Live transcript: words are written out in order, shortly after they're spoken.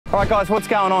All right guys, what's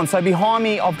going on? So behind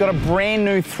me, I've got a brand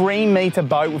new 3-metre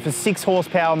boat with a 6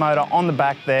 horsepower motor on the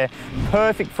back there.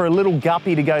 Perfect for a little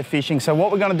guppy to go fishing. So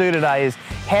what we're gonna do today is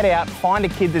head out, find a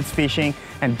kid that's fishing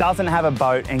and doesn't have a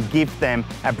boat and gift them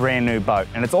a brand new boat.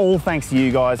 And it's all thanks to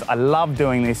you guys. I love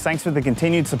doing this. Thanks for the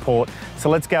continued support. So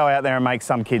let's go out there and make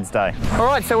some kid's day. All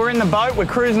right, so we're in the boat, we're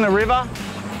cruising the river.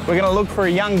 We're gonna look for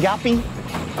a young guppy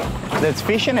that's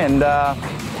fishing and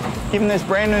give him this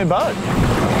brand new boat.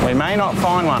 We may not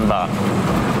find one, but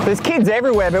there's kids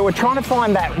everywhere, but we're trying to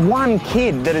find that one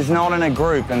kid that is not in a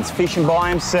group and is fishing by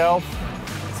himself,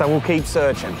 so we'll keep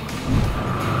searching.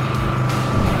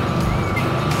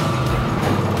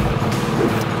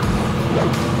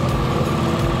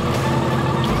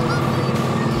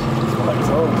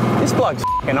 This bloke's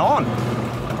f***ing on.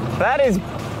 That is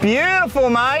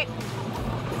beautiful, mate.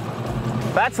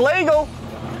 That's legal.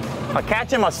 I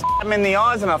catch him, I stab him in the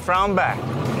eyes and I throw him back.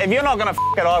 If you're not gonna f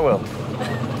it, I will.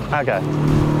 Okay.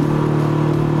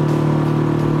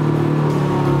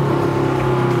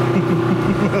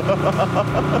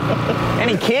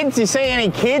 Any kids? You see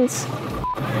any kids?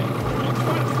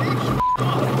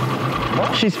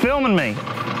 What? She's filming me.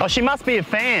 Oh, she must be a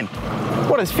fan.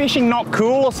 What, is fishing not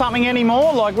cool or something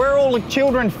anymore? Like, where are all the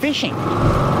children fishing?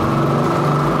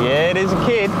 Yeah, it is a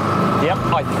kid. Yep,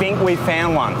 I think we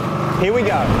found one. Here we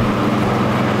go.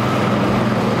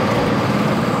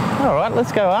 All right,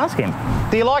 let's go ask him.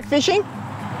 Do you like fishing?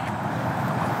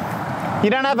 You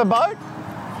don't have a boat?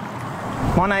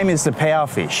 My name is the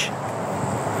Powerfish.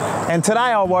 And today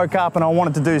I woke up and I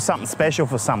wanted to do something special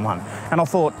for someone. And I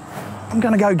thought, I'm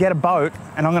gonna go get a boat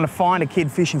and I'm gonna find a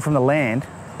kid fishing from the land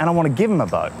and I want to give him a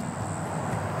boat.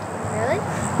 Really?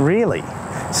 Really?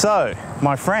 So,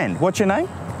 my friend, what's your name?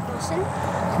 Wilson.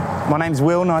 My name's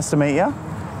Will, nice to meet you.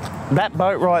 That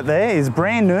boat right there is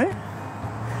brand new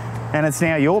and it's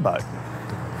now your boat.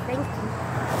 Thank you.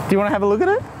 Do you want to have a look at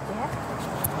it?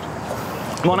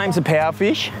 Yeah. My name's the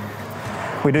Powerfish.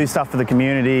 We do stuff for the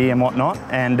community and whatnot,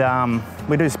 and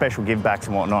we do special give backs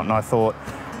and whatnot, and I thought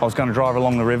I was going to drive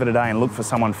along the river today and look for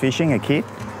someone fishing, a kid,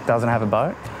 doesn't have a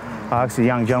boat. I asked a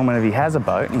young gentleman if he has a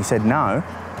boat, and he said no,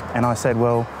 and I said,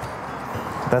 well,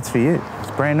 that's for you.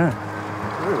 It's brand new.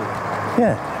 Really?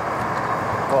 Yeah.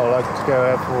 Oh, I'd like to go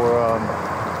out for,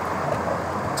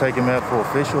 take him out for a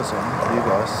fish or something, you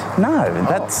guys. No,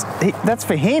 that's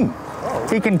for him. Oh.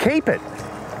 He can keep it.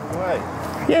 Wait.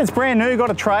 Yeah, it's brand new. Got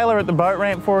a trailer at the boat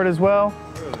ramp for it as well.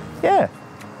 Really? Yeah.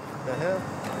 The hell?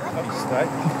 Upstate.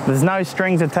 There's no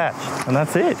strings attached, and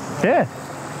that's it. Yeah.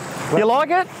 You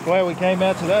like it? Glad we came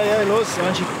out today, eh, Lewis?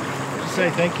 Aren't you? Did you say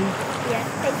thank you? Yeah,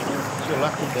 thank you. It's your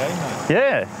lucky day, mate.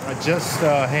 Yeah. I just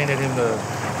handed him the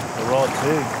rod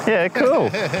too. Yeah,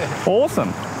 cool.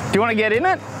 Awesome. Do you want to get in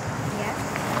it? Yeah.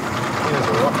 Here's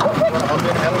a rock. I'm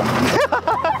in hell.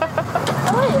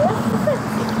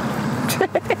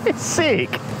 Sick.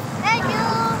 Thank you.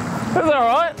 That's all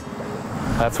right.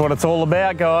 That's what it's all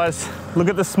about, guys. Look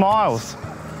at the smiles.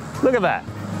 Look at that.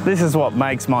 This is what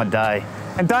makes my day.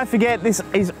 And don't forget, this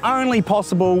is only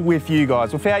possible with you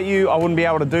guys. Without you, I wouldn't be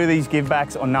able to do these give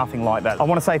backs or nothing like that. I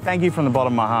want to say thank you from the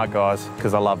bottom of my heart, guys,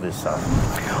 because I love this stuff.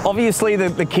 Obviously,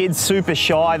 the kid's super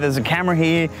shy. There's a camera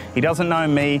here. He doesn't know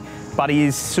me, but he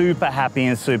is super happy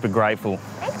and super grateful.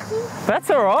 Thank you. That's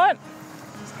all right.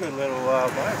 It's a good little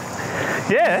boat.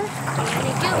 Yeah.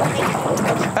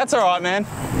 Thank you. That's all right, man.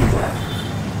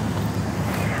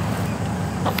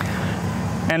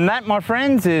 And that, my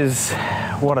friends, is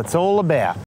what it's all about.